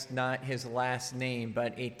not his last name,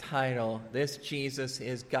 but a title. This Jesus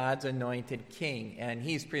is God's anointed king, and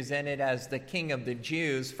he's presented as the King of the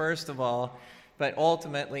Jews, first of all, but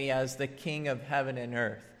ultimately as the King of heaven and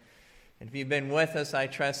earth. And if you've been with us, I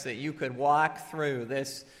trust that you could walk through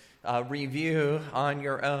this review on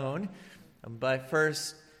your own. But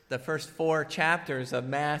first, the first 4 chapters of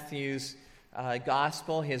Matthew's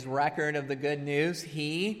gospel, his record of the good news,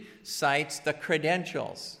 he cites the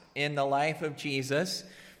credentials in the life of Jesus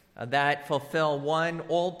that fulfill one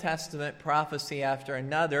Old Testament prophecy after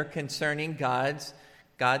another concerning God's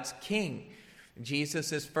king.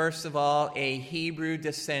 Jesus is, first of all, a Hebrew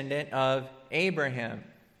descendant of Abraham,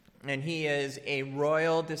 and he is a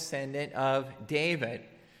royal descendant of David.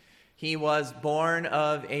 He was born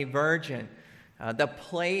of a virgin. The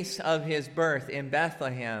place of his birth in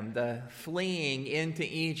Bethlehem, the fleeing into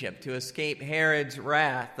Egypt to escape Herod's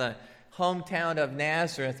wrath, the hometown of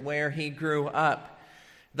Nazareth where he grew up,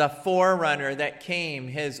 the forerunner that came,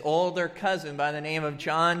 his older cousin by the name of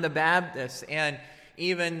John the Baptist, and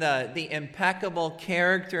even the impeccable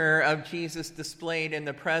character of Jesus displayed in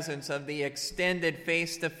the presence of the extended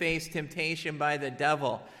face-to-face temptation by the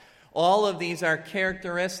devil. All of these are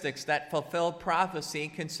characteristics that fulfill prophecy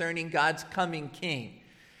concerning God's coming king.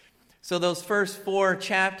 So those first 4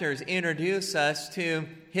 chapters introduce us to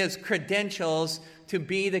his credentials to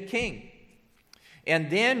be the king. And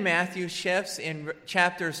then Matthew shifts in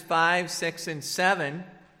chapters 5, 6, and 7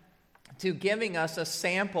 to giving us a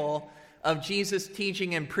sample of Jesus'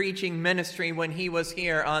 teaching and preaching ministry when he was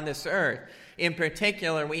here on this earth. In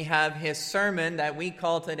particular, we have his sermon that we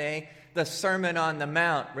call today the Sermon on the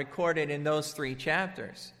Mount, recorded in those 3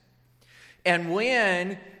 chapters. And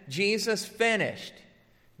when Jesus finished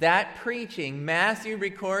that preaching, Matthew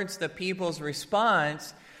records the people's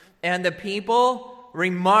response, and the people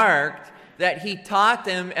remarked that he taught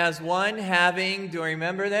them as one having, do you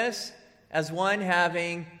remember this? As one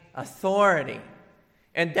having authority.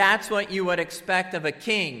 And that's what you would expect of a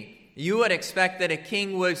king. You would expect that a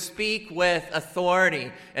king would speak with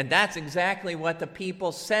authority, and that's exactly what the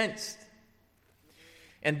people sensed.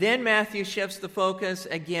 And then Matthew shifts the focus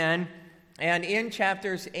again, and in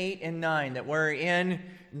chapters 8 and 9 that we're in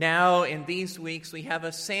now in these weeks, we have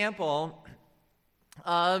a sample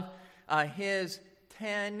of his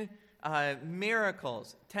 10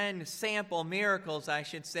 miracles, 10 sample miracles, I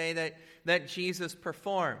should say, that Jesus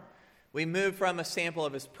performed. We move from a sample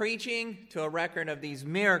of his preaching to a record of these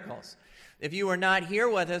miracles. If you were not here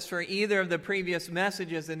with us for either of the previous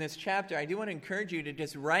messages in this chapter, I do want to encourage you to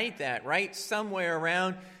just write somewhere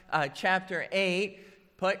around chapter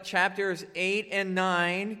 8, put chapters 8 and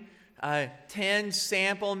 9, 10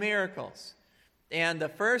 sample miracles. And the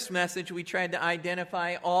first message, we tried to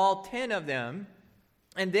identify all 10 of them.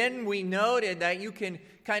 And then we noted that you can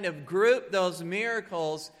kind of group those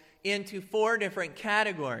miracles into 4 different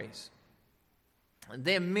categories.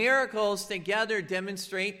 The miracles together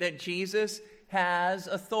demonstrate that Jesus has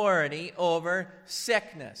authority over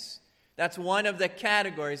sickness. That's one of the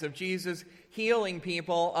categories of Jesus healing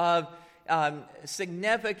people of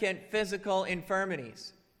significant physical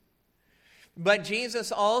infirmities. But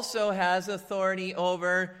Jesus also has authority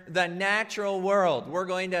over the natural world. We're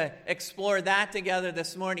going to explore that together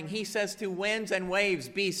this morning. He says to winds and waves,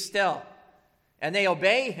 "Be still," and they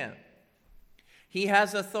obey him. He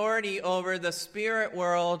has authority over the spirit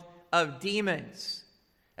world of demons.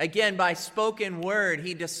 Again, by spoken word,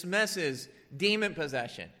 he dismisses demon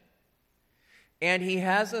possession. And he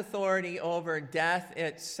has authority over death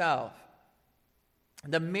itself.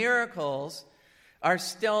 The miracles are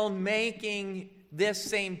still making this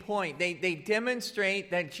same point. They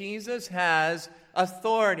demonstrate that Jesus has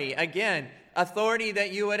authority. Again, authority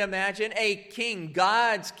that you would imagine a king,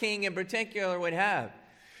 God's king in particular, would have.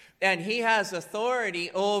 And he has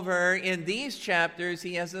authority over, in these chapters,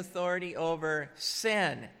 he has authority over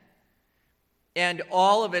sin and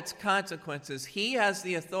all of its consequences. He has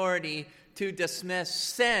the authority to dismiss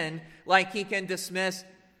sin like he can dismiss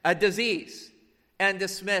a disease, and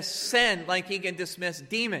dismiss sin like he can dismiss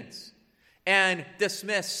demons, and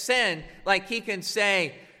dismiss sin like he can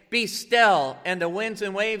say, "Be still," and the winds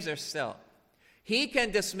and waves are still. He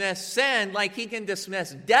can dismiss sin like he can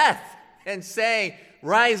dismiss death and say,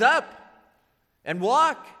 "Rise up and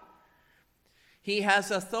walk." He has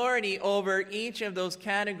authority over each of those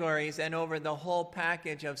categories and over the whole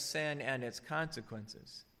package of sin and its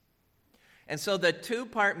consequences. And so the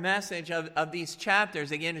 2-part message of these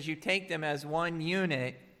chapters, again, as you take them as one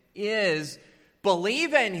unit, is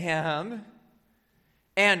believe in him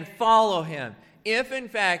and follow him. If, in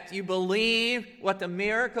fact, you believe what the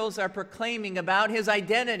miracles are proclaiming about his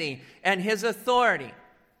identity and his authority,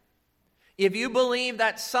 if you believe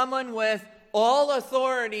that someone with all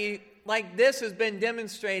authority like this has been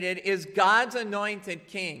demonstrated is God's anointed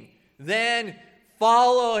king, then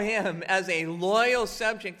follow him as a loyal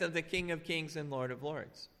subject of the King of Kings and Lord of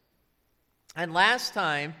Lords. And last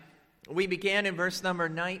time, we began in verse number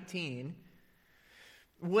 19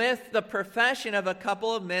 with the profession of a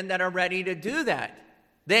couple of men that are ready to do that.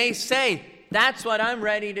 They say, that's what I'm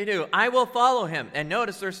ready to do. I will follow him. And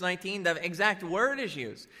notice verse 19, the exact word is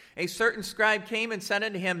used. A certain scribe came and said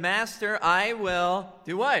unto him, Master, I will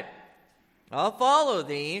do what? I'll follow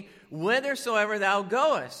thee whithersoever thou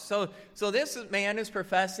goest. So this man is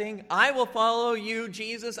professing, I will follow you,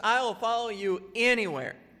 Jesus. I will follow you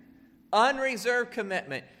anywhere. Unreserved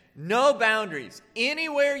commitment. No boundaries.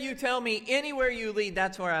 Anywhere you tell me, anywhere you lead,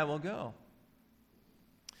 that's where I will go.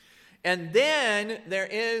 And then there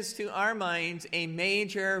is, to our minds, a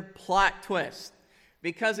major plot twist.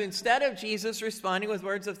 Because instead of Jesus responding with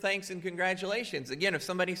words of thanks and congratulations, again, if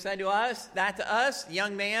somebody said to us,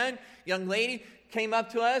 young man, young lady, came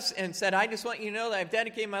up to us and said, I just want you to know that I've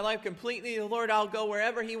dedicated my life completely to the Lord. I'll go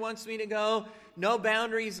wherever he wants me to go. No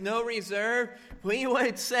boundaries, no reserve. We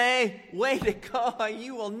would say, way to go.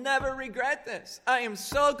 You will never regret this. I am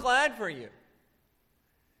so glad for you.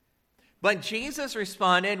 But Jesus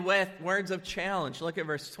responded with words of challenge. Look at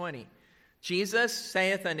verse 20. Jesus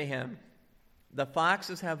saith unto him, the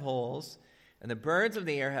foxes have holes, and the birds of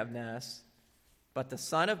the air have nests, but the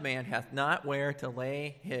Son of Man hath not where to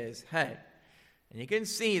lay his head. And you can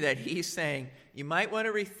see that he's saying, you might want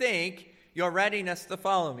to rethink your readiness to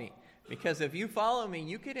follow me. Because if you follow me,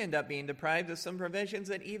 you could end up being deprived of some provisions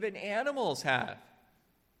that even animals have.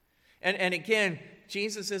 And again,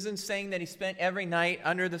 Jesus isn't saying that he spent every night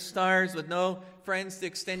under the stars with no friends to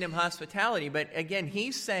extend him hospitality. But again,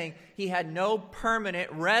 he's saying he had no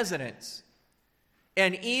permanent residence.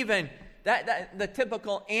 And even that the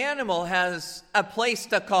typical animal has a place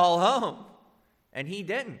to call home. And he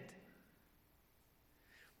didn't.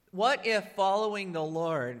 What if following the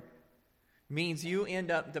Lord means you end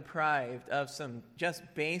up deprived of some just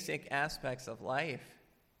basic aspects of life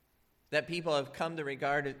that people have come to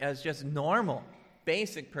regard as just normal,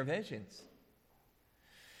 basic provisions?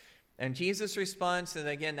 And Jesus responds to,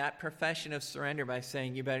 again, that profession of surrender by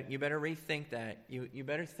saying, you better rethink that. You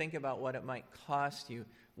better think about what it might cost you,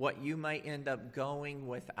 what you might end up going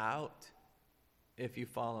without if you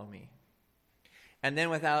follow me. And then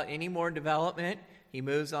without any more development, he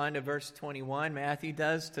moves on to verse 21. Matthew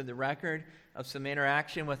does, to the record of some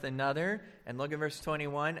interaction with another. And look at verse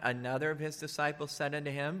 21. Another of his disciples said unto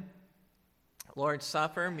him, Lord,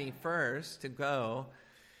 suffer me first to go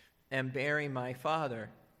and bury my father.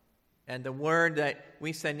 And the word that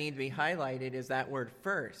we said need to be highlighted is that word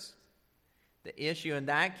first. The issue in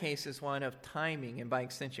that case is one of timing and by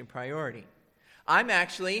extension priority. I'm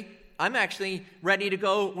actually ready to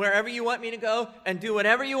go wherever you want me to go and do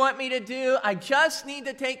whatever you want me to do. I just need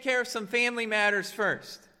to take care of some family matters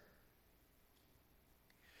first.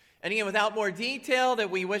 And again, without more detail that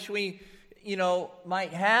we wish we,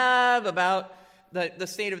 might have about the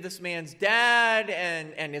state of this man's dad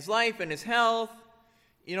and his life and his health.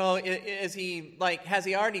 Is he has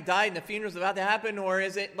he already died and the funeral's about to happen, or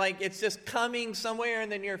is it like it's just coming somewhere in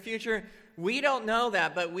the near future? We don't know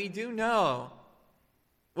that, but we do know,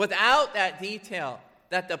 without that detail,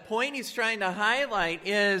 that the point he's trying to highlight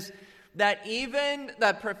is that even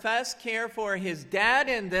the professed care for his dad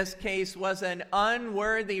in this case was an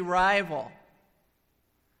unworthy rival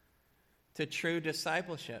to true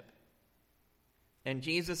discipleship. And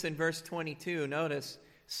Jesus in verse 22, notice,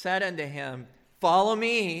 said unto him, follow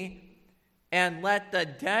me, and let the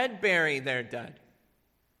dead bury their dead.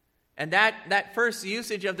 And that first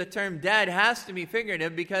usage of the term dead has to be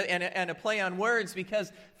figurative because and a play on words,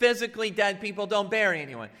 because physically dead people don't bury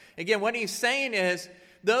anyone. Again, what he's saying is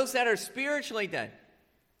those that are spiritually dead,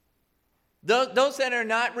 those that are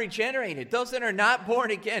not regenerated, those that are not born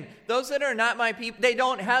again, those that are not my people, they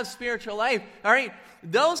don't have spiritual life. All right,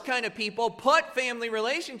 those kind of people put family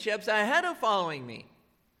relationships ahead of following me.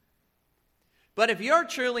 But if you're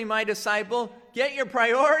truly my disciple, get your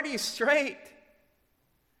priorities straight.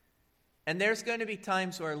 And there's going to be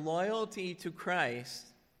times where loyalty to Christ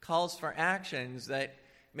calls for actions that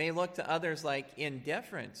may look to others like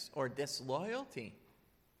indifference or disloyalty,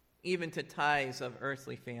 even to ties of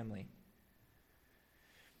earthly family.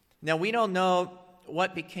 Now, we don't know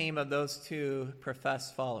what became of those two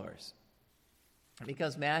professed followers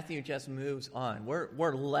because Matthew just moves on.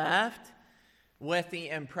 We're left with the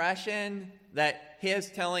impression that his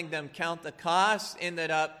telling them count the costs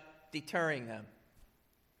ended up deterring them.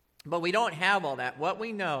 But we don't have all that. What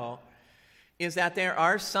we know is that there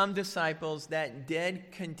are some disciples that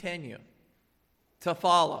did continue. to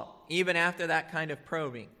follow, even after that kind of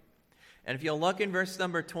probing. And if you'll look in verse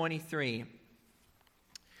number 23,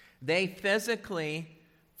 they physically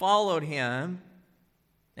followed him,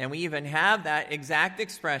 and we even have that exact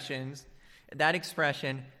expression,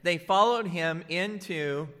 they followed him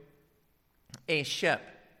into a ship.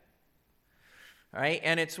 All right,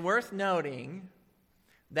 and it's worth noting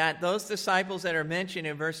that those disciples that are mentioned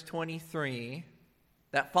in verse 23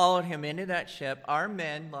 that followed him into that ship are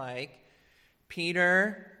men like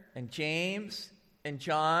Peter and James and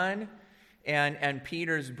John and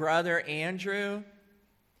Peter's brother Andrew.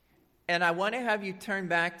 And I want to have you turn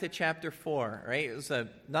back to chapter 4, right? It was a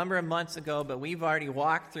number of months ago, but we've already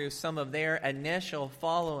walked through some of their initial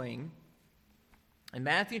following. In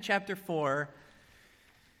Matthew chapter 4,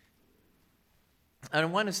 I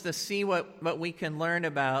want us to see what we can learn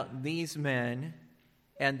about these men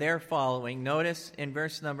and their following. Notice in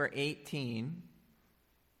verse number 18,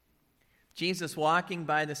 Jesus, walking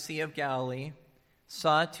by the Sea of Galilee,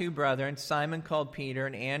 saw two brethren, Simon called Peter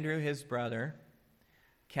and Andrew his brother,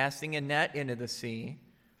 casting a net into the sea,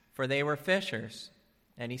 for they were fishers.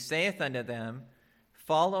 And he saith unto them,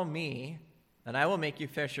 Follow me, and I will make you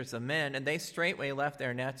fishers of men. And they straightway left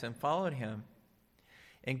their nets and followed him.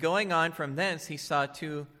 And going on from thence, he saw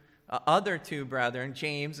other two brethren,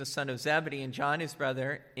 James the son of Zebedee and John his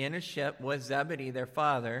brother, in a ship with Zebedee their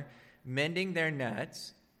father, mending their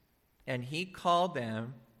nets. And he called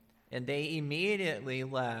them, and they immediately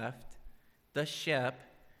left the ship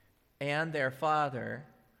and their father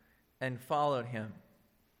and followed him.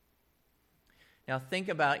 Now think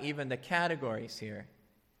about even the categories here.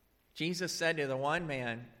 Jesus said to the one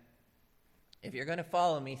man, if you're going to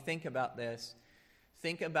follow me, think about this.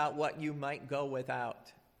 Think about what you might go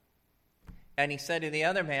without. And he said to the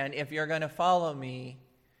other man, if you're going to follow me,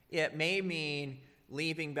 it may mean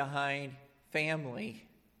leaving behind family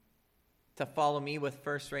to follow me with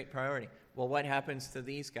first-rate priority. Well, what happens to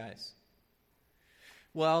these guys?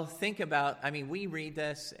 Well, think about, we read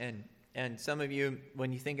this, and some of you,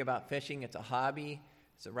 when you think about fishing, it's a hobby,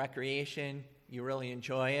 it's a recreation, you really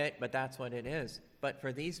enjoy it, but that's what it is. But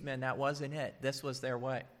for these men, that wasn't it. This was their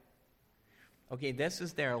what? Okay, this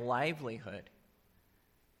is their livelihood.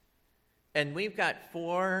 And we've got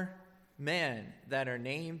 4 men that are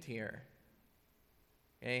named here.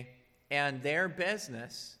 Okay? And their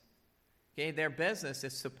business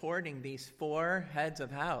is supporting these 4 heads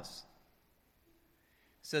of house.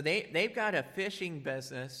 So they've got a fishing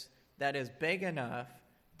business that is big enough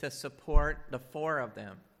to support the 4 of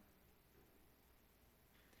them.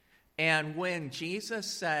 And when Jesus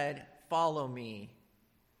said, "Follow me,"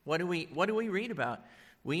 what do we read about?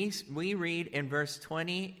 We read in verse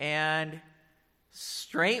 20, and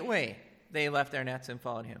straightway they left their nets and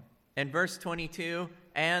followed him. In verse 22,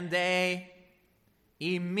 and they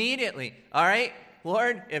immediately. All right,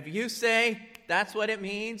 Lord, if you say that's what it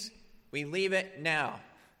means, we leave it now.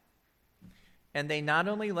 And they not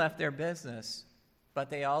only left their business, but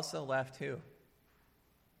they also left who?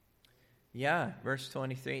 Yeah, verse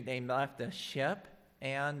 23, they left the ship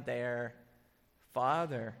and their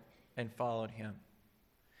father and followed him.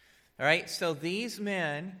 All right, so these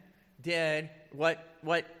men did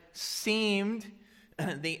what seemed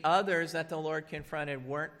the others that the Lord confronted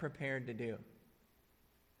weren't prepared to do.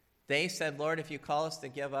 They said, Lord, if you call us to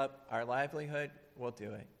give up our livelihood, we'll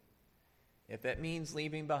do it. If it means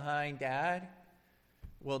leaving behind Dad,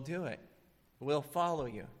 we'll do it. We'll follow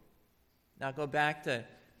you. Now go back to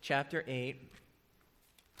chapter 8.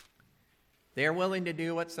 They're willing to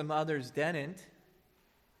do what some others didn't.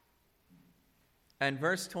 And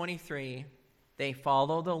verse 23, they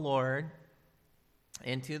follow the Lord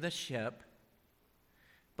into the ship.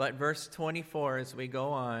 But verse 24, as we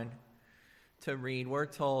go on to read, we're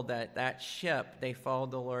told that ship they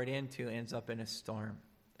followed the Lord into ends up in a storm.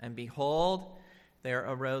 And behold, there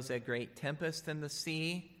arose a great tempest in the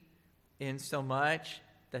sea, insomuch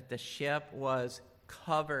that the ship was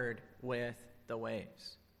covered with the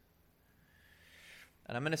waves.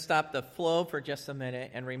 And I'm going to stop the flow for just a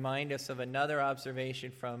minute and remind us of another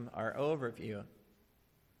observation from our overview.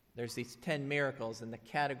 There's these 10 miracles and the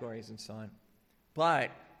categories and so on.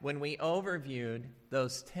 But when we overviewed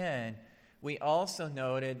those 10, we also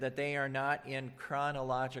noted that they are not in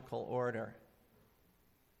chronological order.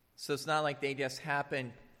 So it's not like they just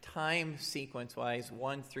happen time sequence-wise,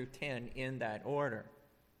 1 through 10 in that order.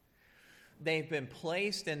 They've been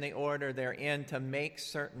placed in the order they're in to make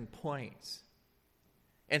certain points.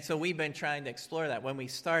 And so we've been trying to explore that. When we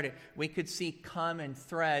started, we could see common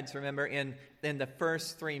threads, remember, in the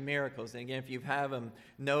first 3 miracles. And again, if you have them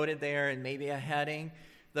noted there and maybe a heading,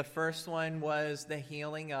 the first one was the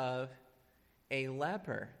healing of a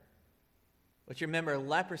leper. But you remember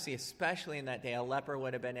leprosy, especially in that day, a leper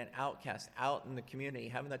would have been an outcast out in the community,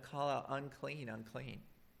 having to call out unclean, unclean.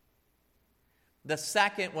 The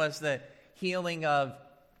second was the healing of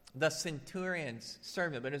the centurion's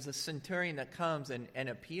servant, but it was the centurion that comes and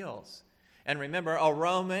appeals. And remember, a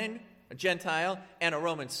Roman, a Gentile, and a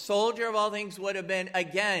Roman soldier of all things would have been,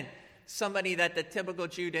 again, somebody that the typical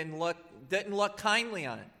Jew didn't look kindly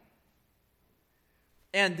on.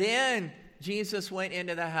 And then Jesus went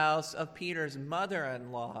into the house of Peter's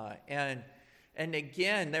mother-in-law, and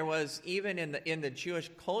again, there was, even in the Jewish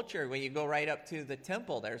culture, when you go right up to the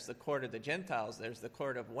temple, there's the court of the Gentiles, there's the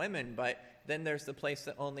court of women, but then there's the place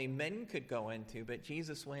that only men could go into. But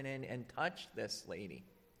Jesus went in and touched this lady.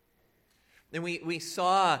 And we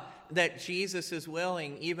saw that Jesus is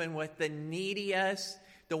willing, even with the neediest,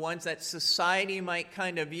 the ones that society might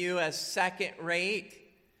kind of view as second rate.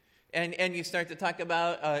 And you start to talk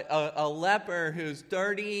about a leper who's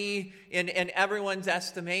dirty in everyone's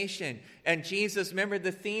estimation. And Jesus, remember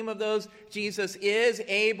the theme of those? Jesus is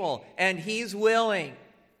able and he's willing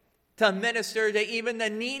to minister to even the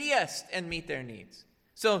neediest and meet their needs.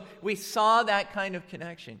 So we saw that kind of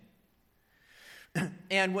connection.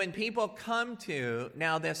 And when people come to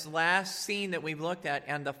now this last scene that we've looked at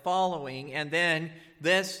and the following, and then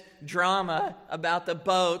this drama about the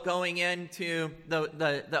boat going into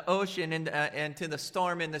the ocean and to the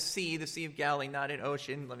storm in the Sea of Galilee, not an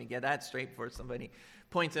ocean. Let me get that straight before somebody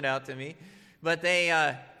points it out to me. But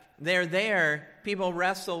they're there. People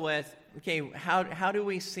wrestle with, okay, how do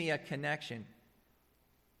we see a connection?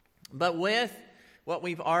 But with what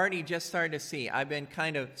we've already just started to see, I've been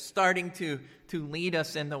kind of starting to lead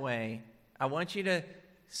us in the way. I want you to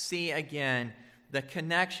see again the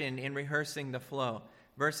connection in rehearsing the flow.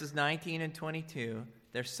 Verses 19 and 22,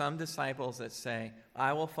 there's some disciples that say,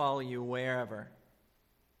 I will follow you wherever.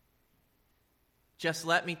 Just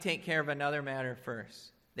let me take care of another matter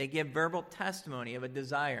first. They give verbal testimony of a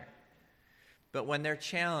desire. But when they're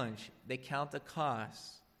challenged, they count the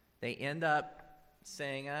costs. They end up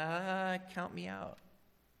saying, count me out.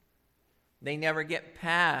 They never get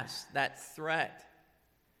past that threat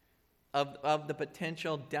of the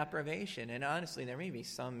potential deprivation. And honestly, there may be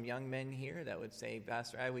some young men here that would say,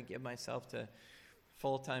 Pastor, I would give myself to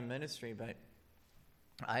full-time ministry, but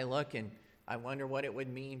I look and I wonder what it would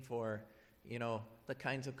mean for, the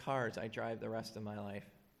kinds of cars I drive the rest of my life,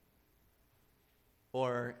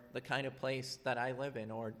 or the kind of place that I live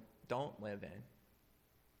in or don't live in.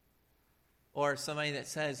 Or somebody that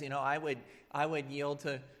says, I would yield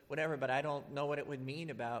to whatever, but I don't know what it would mean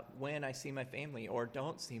about when I see my family or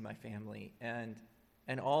don't see my family, and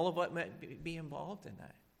all of what might be involved in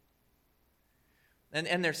that.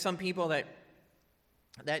 And there's some people that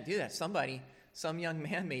do that. Some young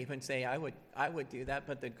man may even say, I would do that,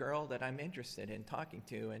 but the girl that I'm interested in talking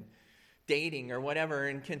to and dating or whatever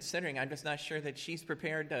and considering, I'm just not sure that she's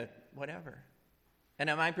prepared to whatever. And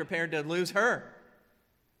am I prepared to lose her?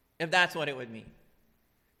 If that's what it would mean.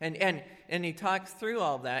 And he talks through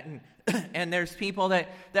all of that, and there's people that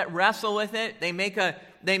wrestle with it. They make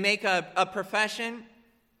a profession,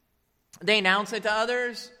 they announce it to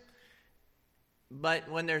others, but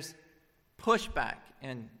when there's pushback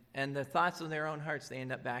and the thoughts of their own hearts, they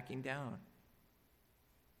end up backing down.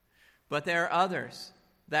 But there are others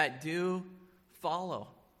that do follow,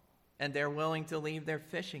 and they're willing to leave their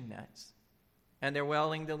fishing nets, and they're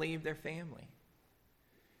willing to leave their family.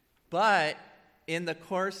 But in the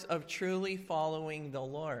course of truly following the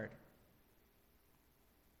Lord,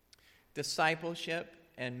 discipleship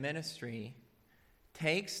and ministry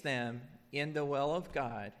takes them in the will of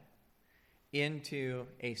God into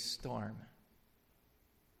a storm.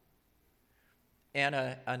 And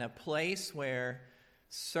a place where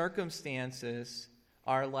circumstances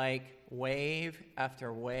are like wave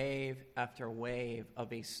after wave after wave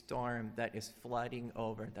of a storm that is flooding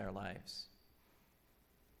over their lives.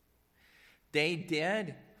 They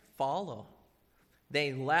did follow.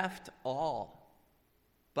 They left all.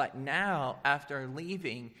 But now, after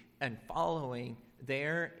leaving and following,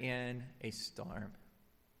 they're in a storm.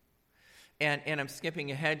 And I'm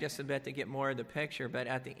skipping ahead just a bit to get more of the picture, but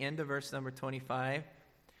at the end of verse number 25,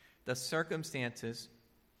 the circumstances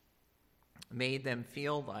made them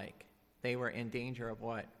feel like they were in danger of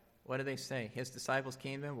what? What do they say? His disciples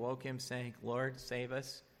came to him, woke him, saying, Lord, save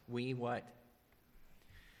us. We what?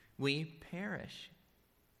 We perish.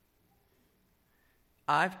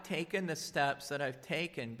 I've taken the steps that I've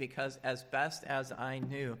taken because as best as I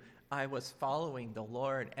knew, I was following the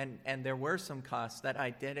Lord. And there were some costs that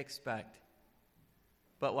I did expect.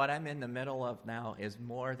 But what I'm in the middle of now is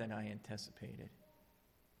more than I anticipated.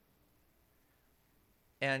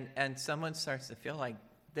 And someone starts to feel like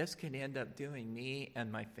this could end up doing me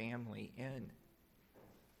and my family in.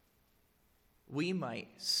 We might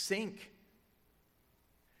sink.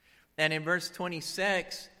 And in verse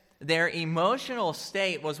 26, their emotional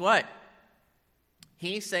state was what?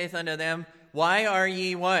 He saith unto them, why are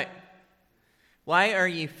ye what? Why are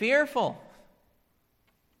ye fearful?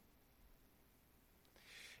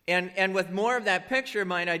 And with more of that picture in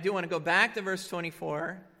mind, I do want to go back to verse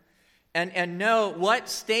 24 and know what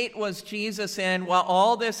state was Jesus in while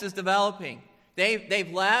all this is developing.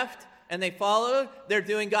 They've left and they followed. They're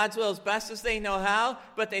doing God's will as best as they know how,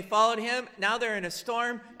 but they followed him. Now they're in a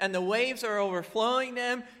storm and the waves are overflowing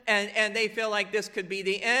them and they feel like this could be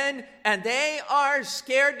the end and they are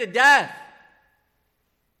scared to death.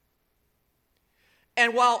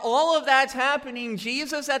 And while all of that's happening,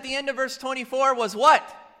 Jesus at the end of verse 24 was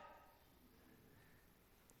what?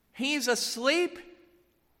 He's asleep.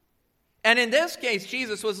 And in this case,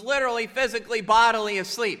 Jesus was literally, physically, bodily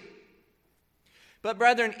asleep. But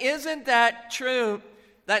brethren, isn't that true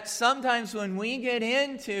that sometimes when we get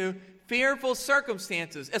into fearful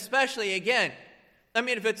circumstances, especially again, I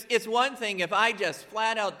mean, if it's one thing if I just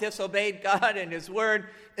flat out disobeyed God and his word,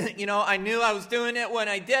 I knew I was doing it when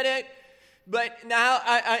I did it, but now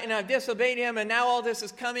I've disobeyed him and now all this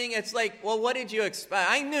is coming. It's like, well, what did you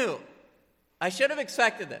expect? I knew. I should have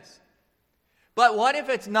expected this. But what if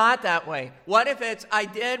it's not that way? What if it's, I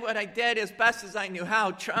did what I did as best as I knew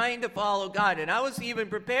how, trying to follow God. And I was even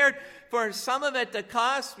prepared for some of it to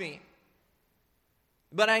cost me.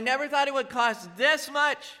 But I never thought it would cost this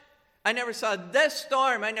much. I never saw this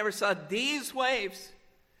storm. I never saw these waves.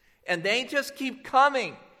 And they just keep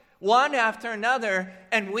coming, one after another.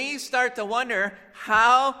 And we start to wonder,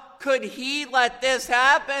 how could he let this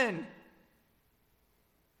happen?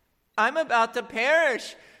 I'm about to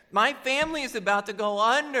perish. My family is about to go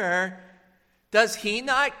under. Does he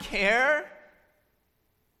not care?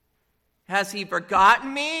 Has he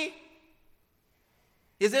forgotten me?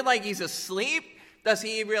 Is it like he's asleep? Does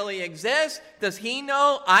he really exist? Does he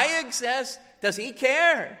know I exist? Does he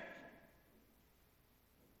care?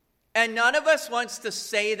 And none of us wants to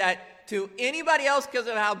say that to anybody else because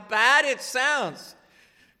of how bad it sounds.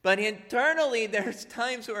 But internally, there's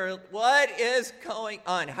times where, what is going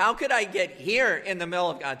on? How could I get here in the middle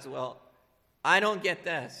of God's will? I don't get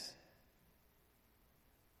this.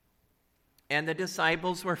 And the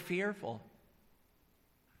disciples were fearful.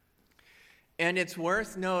 And it's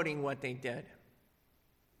worth noting what they did.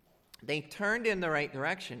 They turned in the right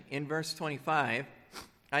direction. In verse 25,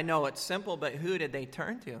 I know it's simple, but who did they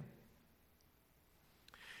turn to?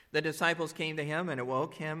 The disciples came to him and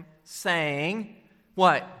awoke him, saying,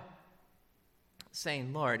 what?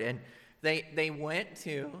 Saying, Lord. And they went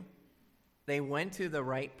to the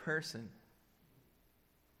right person.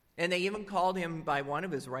 And they even called him by one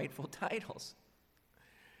of his rightful titles.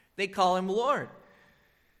 They call him Lord.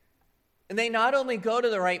 And they not only go to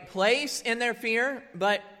the right place in their fear,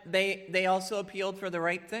 but they also appealed for the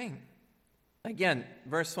right thing. Again,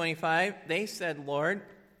 verse 25, they said, Lord,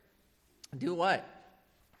 do what?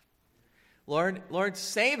 Lord,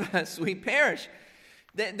 save us, we perish.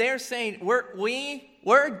 They're saying,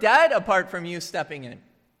 we're dead apart from you stepping in.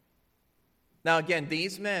 Now again,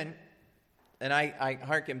 these men, and I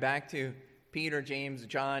hearken back to Peter, James,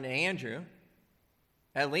 John, and Andrew,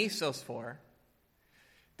 at least those four,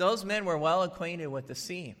 those men were well acquainted with the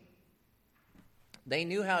sea. They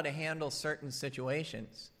knew how to handle certain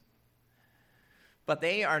situations. But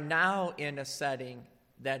they are now in a setting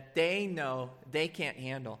that they know they can't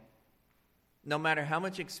handle. No matter how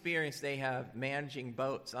much experience they have managing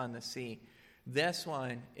boats on the sea, this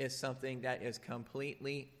one is something that is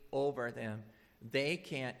completely over them. They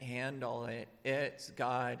can't handle it. It's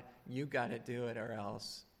God. You got to do it or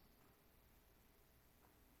else.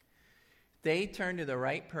 They turn to the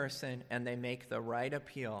right person and they make the right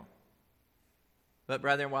appeal. But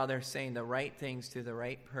brethren, while they're saying the right things to the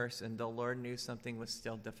right person, the Lord knew something was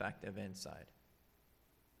still defective inside.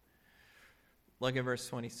 Look at verse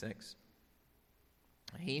 26.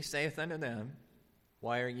 He saith unto them,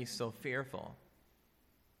 why are ye so fearful?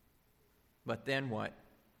 But then what?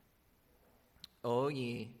 O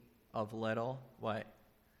ye of little, what?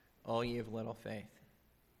 O ye of little faith.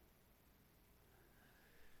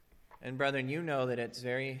 And brethren, you know that it's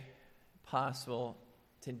very possible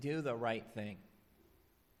to do the right thing.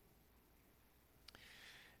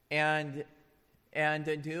 And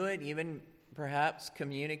to do it even perhaps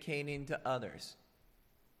communicating to others.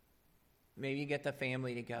 Maybe you get the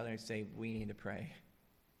family together and say, we need to pray.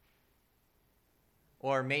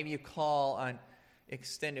 Or maybe you call on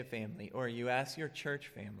extended family, or you ask your church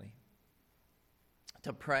family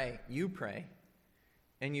to pray. You pray.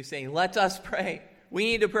 And you say, let us pray We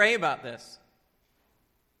need to pray about this.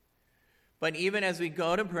 But even as we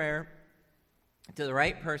go to prayer to the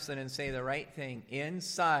right person and say the right thing,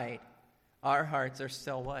 inside our hearts are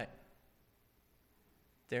still what?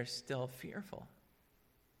 They're still fearful.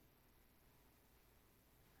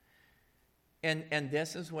 And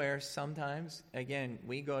this is where sometimes, again,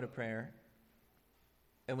 we go to prayer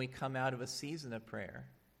and we come out of a season of prayer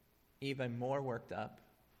even more worked up.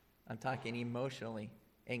 I'm talking emotionally,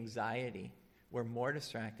 anxiety. We're more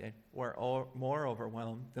distracted. We're more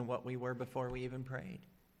overwhelmed than what we were before we even prayed.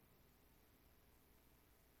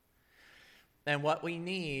 And what we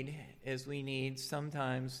need is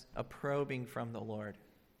sometimes a probing from the Lord.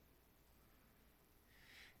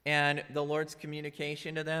 And the Lord's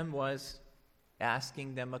communication to them was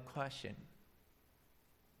asking them a question.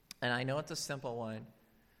 And I know it's a simple one,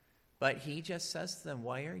 but he just says to them,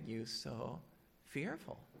 why are you so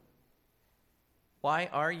fearful? Why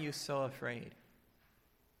are you so afraid?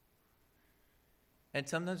 And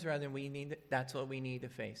sometimes, brethren, that's what we need to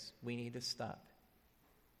face. We need to stop.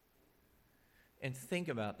 And think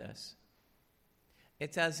about this.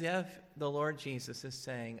 It's as if the Lord Jesus is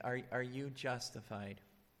saying, are you justified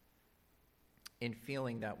in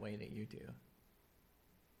feeling that way that you do?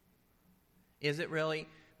 Is it really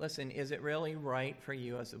right for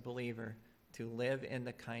you as a believer to live in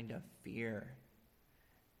the kind of fear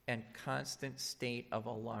and constant state of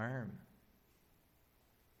alarm?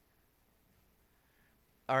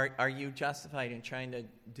 Are you justified in trying to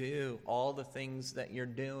do all the things that you're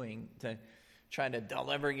doing to try to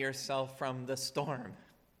deliver yourself from the storm?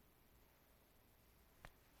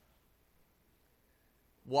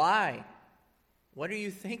 Why? What are you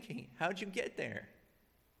thinking? How'd you get there?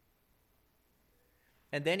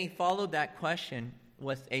 And then he followed that question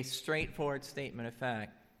with a straightforward statement of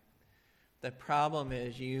fact. The problem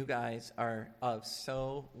is you guys are of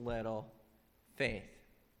so little faith.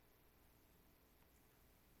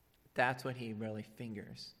 That's what he really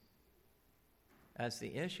fingers as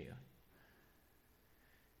the issue.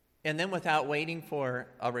 And then without waiting for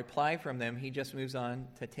a reply from them, he just moves on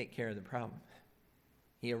to take care of the problem.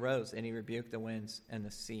 He arose and he rebuked the winds and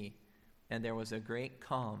the sea, and there was a great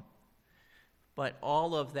calm. But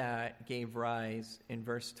all of that gave rise, in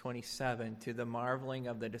verse 27, to the marveling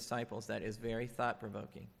of the disciples. That is very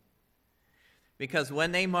thought-provoking. Because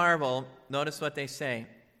when they marvel, notice what they say.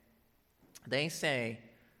 They say,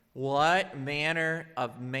 what manner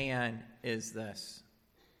of man is this,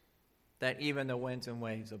 that even the winds and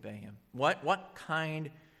waves obey him? What kind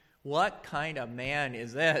of man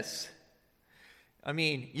is this? I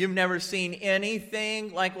mean, you've never seen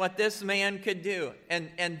anything like what this man could do.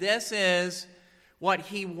 And this is what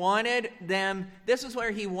he wanted them, this is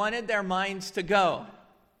where he wanted their minds to go.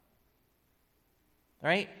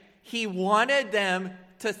 Right? He wanted them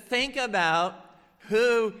to think about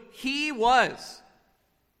who he was.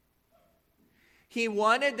 He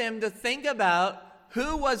wanted them to think about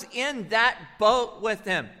who was in that boat with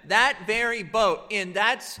him, that very boat, in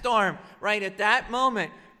that storm, right at that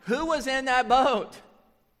moment. Who was in that boat?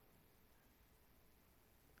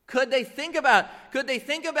 Could they think about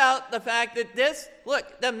the fact that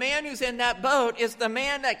the man who's in that boat is the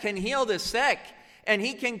man that can heal the sick, and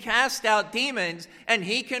he can cast out demons, and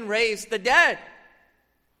he can raise the dead?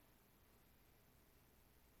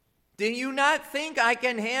 Do you not think I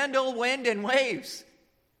can handle wind and waves?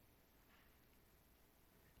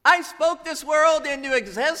 I spoke this world into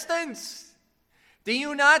existence. Do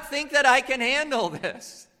you not think that I can handle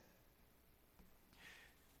this?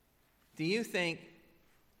 Do you think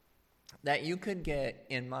that you could get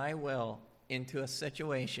in my will into a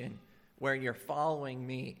situation where you're following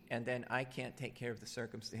me and then I can't take care of the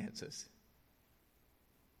circumstances?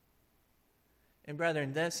 And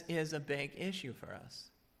brethren, this is a big issue for us.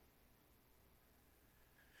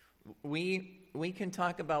 We can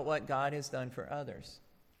talk about what God has done for others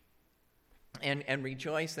and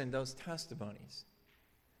rejoice in those testimonies.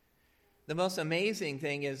 The most amazing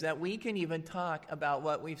thing is that we can even talk about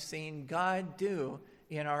what we've seen God do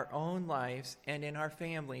in our own lives and in our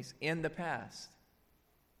families in the past.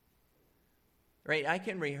 Right? I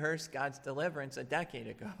can rehearse God's deliverance a decade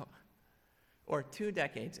ago or 2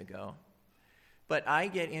 decades ago, but I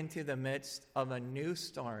get into the midst of a new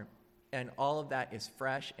storm, and all of that is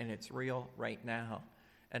fresh and it's real right now.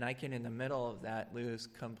 And I can, in the middle of that, lose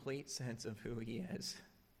complete sense of who he is.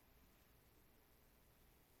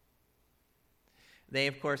 They,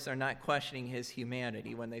 of course, are not questioning his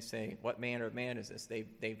humanity when they say, what manner of man is this?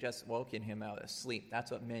 They've just woken him out of sleep.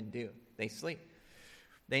 That's what men do. They sleep.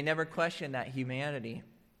 They never question that humanity,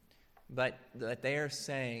 but that they are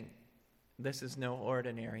saying, this is no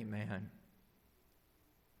ordinary man.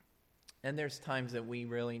 And there's times that we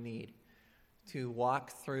really need to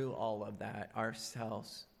walk through all of that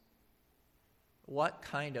ourselves. What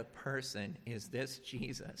kind of person is this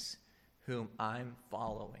Jesus whom I'm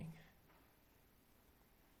following?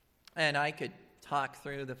 And I could talk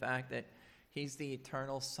through the fact that he's the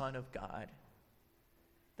eternal Son of God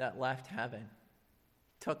that left heaven,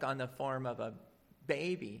 took on the form of a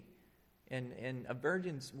baby in a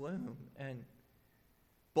virgin's womb, and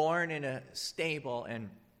born in a stable, and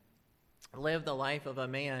lived the life of a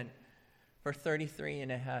man for 33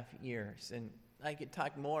 and a half years. And I could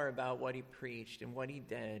talk more about what he preached and what he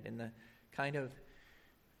did and the kind of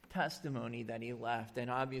testimony that he left, and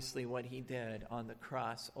obviously what he did on the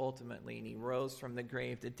cross ultimately. And he rose from the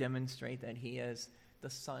grave to demonstrate that he is the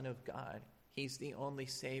Son of God. He's the only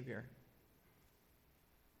Savior.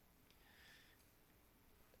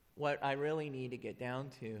 What I really need to get down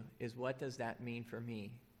to is, what does that mean for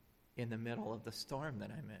me in the middle of the storm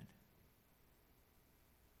that I'm in?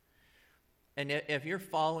 And if you're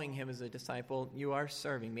following him as a disciple, you are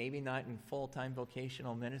serving, maybe not in full-time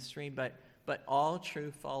vocational ministry, but all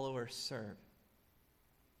true followers serve.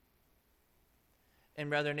 And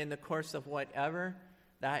brethren, in the course of whatever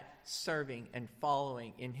that serving and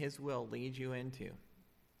following in his will leads you into,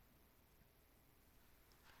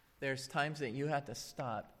 there's times that you have to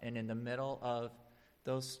stop and in the middle of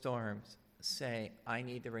those storms say, I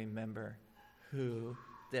need to remember who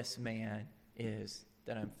this man is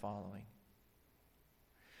that I'm following.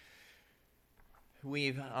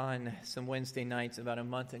 We've, on some Wednesday nights about a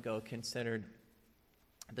month ago, considered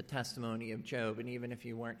the testimony of Job. And even if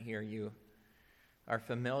you weren't here, you are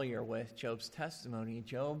familiar with Job's testimony.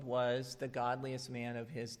 Job was the godliest man of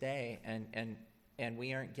his day. And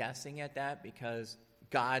we aren't guessing at that because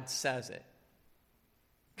God says it.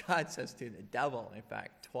 God says to the devil, in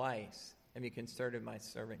fact, twice, have you considered my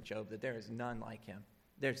servant Job, that there is none like him.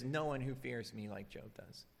 There's no one who fears me like Job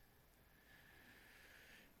does.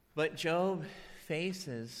 But Job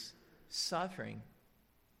faces suffering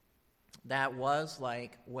that was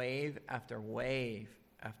like wave after wave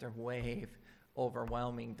after wave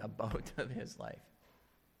overwhelming the boat of his life.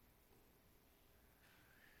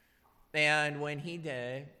 And when he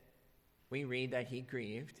did, we read that he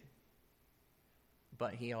grieved,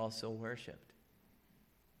 but he also worshiped.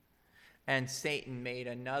 And Satan made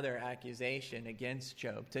another accusation against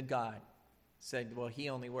Job to God. Said, well, he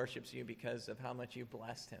only worships you because of how much you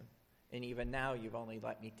blessed him. And even now you've only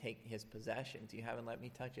let me take his possessions. You haven't let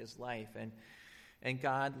me touch his life. And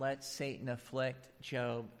God let Satan afflict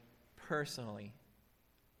Job personally.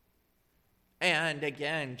 And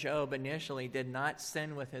again, Job initially did not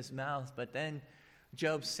sin with his mouth, but then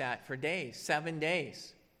Job sat for days, 7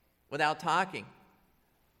 days, without talking.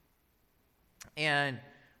 And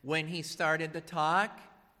when he started to talk,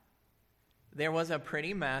 there was a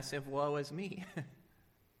pretty massive woe is me.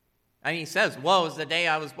 I mean, he says, woe is the day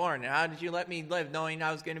I was born. How did you let me live knowing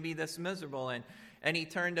I was going to be this miserable? And he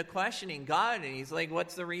turned to questioning God, and he's like,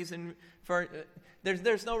 what's the reason for...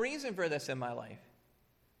 There's no reason for this in my life.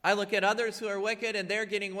 I look at others who are wicked, and they're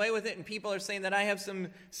getting away with it, and people are saying that I have some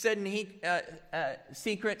secret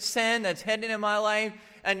sin that's hidden in my life.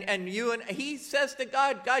 And he says to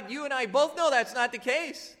God, God, you and I both know that's not the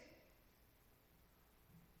case.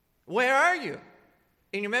 Where are you?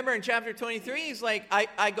 And you remember in chapter 23, he's like,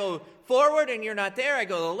 I go forward and you're not there. I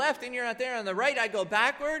go to the left and you're not there. On the right, I go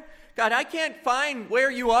backward. God, I can't find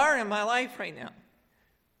where you are in my life right now.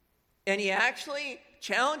 And he actually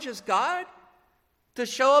challenges God to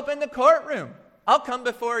show up in the courtroom. I'll come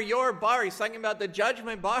before your bar. He's talking about the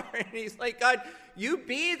judgment bar. And he's like, God, you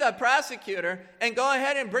be the prosecutor and go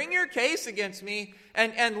ahead and bring your case against me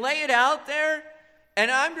and lay it out there. And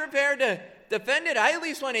I'm prepared to defend it. I at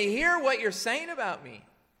least want to hear what you're saying about me.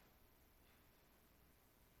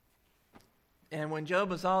 And when Job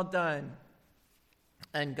was all done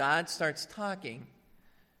and God starts talking,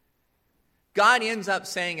 God ends up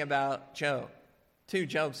saying about Job to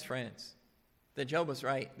Job's friends that Job was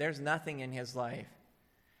right. There's nothing in his life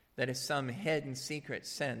that is some hidden secret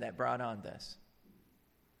sin that brought on this.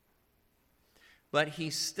 But he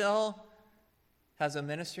still has a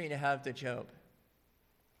ministry to have to Job.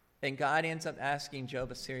 And God ends up asking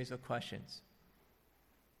Job a series of questions.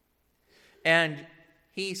 And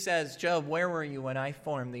he says, Job, where were you when I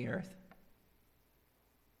formed the earth?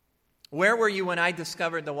 Where were you when I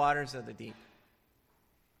discovered the waters of the deep?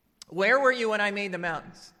 Where were you when I made the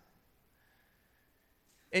mountains?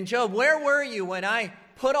 And Job, where were you when I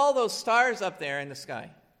put all those stars up there in the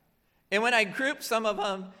sky? And when I grouped some of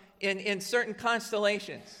them in certain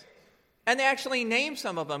constellations? And they actually named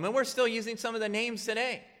some of them, and we're still using some of the names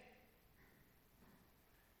today.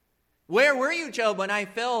 Where were you, Job, when I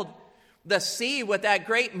filled the sea with that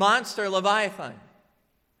great monster Leviathan.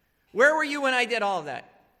 Where were you when I did all of that?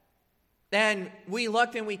 Then we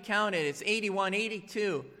looked and we counted. It's 81,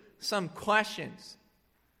 82, some questions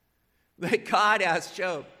that God asked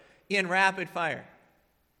Job in rapid fire.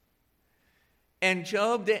 And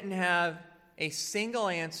Job didn't have a single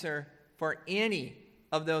answer for any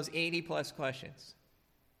of those 80 plus questions.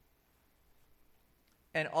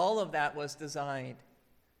 And all of that was designed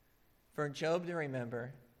for Job to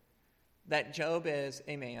remember that Job is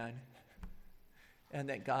a man and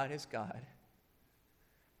that God is God.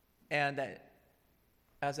 And that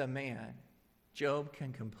as a man, Job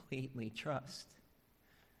can completely trust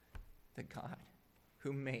the God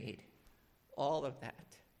who made all of that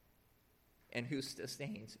and who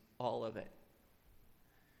sustains all of it.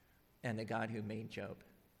 And the God who made Job.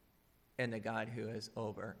 And the God who is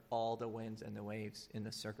over all the winds and the waves in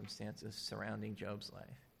the circumstances surrounding Job's life.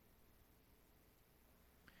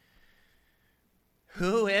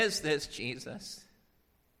 Who is this Jesus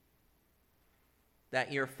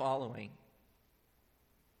that you're following?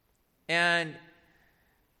 And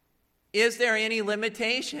is there any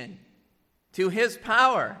limitation to his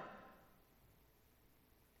power?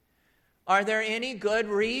 Are there any good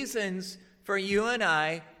reasons for you and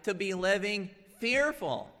I to be living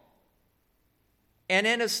fearful and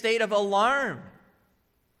in a state of alarm?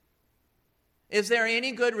 Is there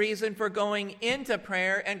any good reason for going into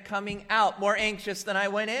prayer and coming out more anxious than I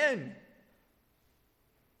went in?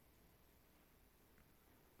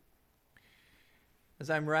 As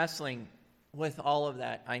I'm wrestling with all of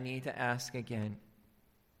that, I need to ask again,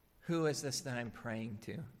 who is this that I'm praying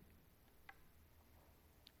to?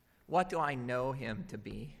 What do I know him to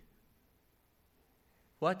be?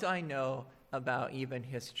 What do I know about even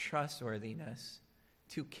his trustworthiness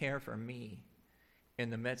to care for me in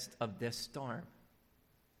the midst of this storm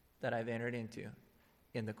that I've entered into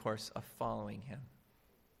in the course of following him?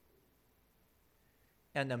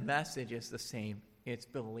 And the message is the same. It's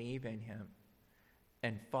believe in him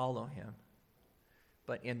and follow him.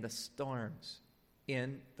 But in the storms,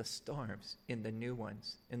 in the new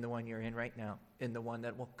ones, in the one you're in right now, in the one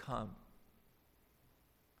that will come,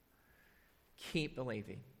 keep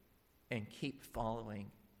believing and keep following,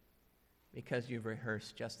 because you've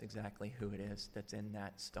rehearsed just exactly who it is that's in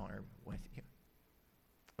that storm with you.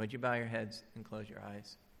 Would you bow your heads and close your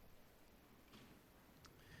eyes?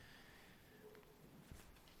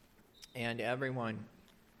 And everyone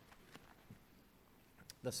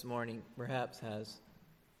this morning perhaps has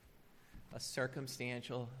a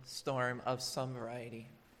circumstantial storm of some variety.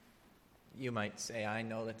 You might say, I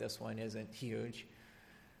know that this one isn't huge,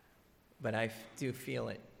 but I do feel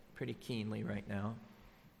it pretty keenly right now.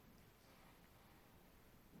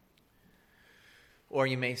 Or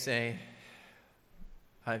you may say,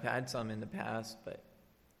 I've had some in the past, but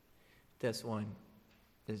this one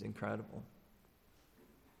is incredible.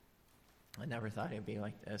 I never thought it'd be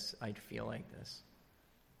like this. I'd feel like this.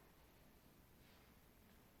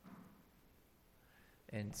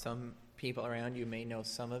 And some people around you may know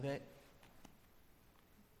some of it.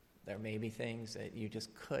 There may be things that you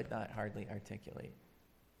just could not hardly articulate.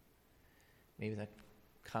 Maybe the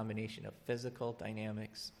combination of physical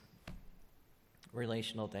dynamics,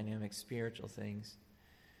 relational dynamics, spiritual things.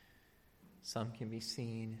 Some can be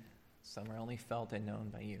seen, some are only felt and known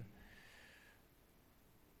by you.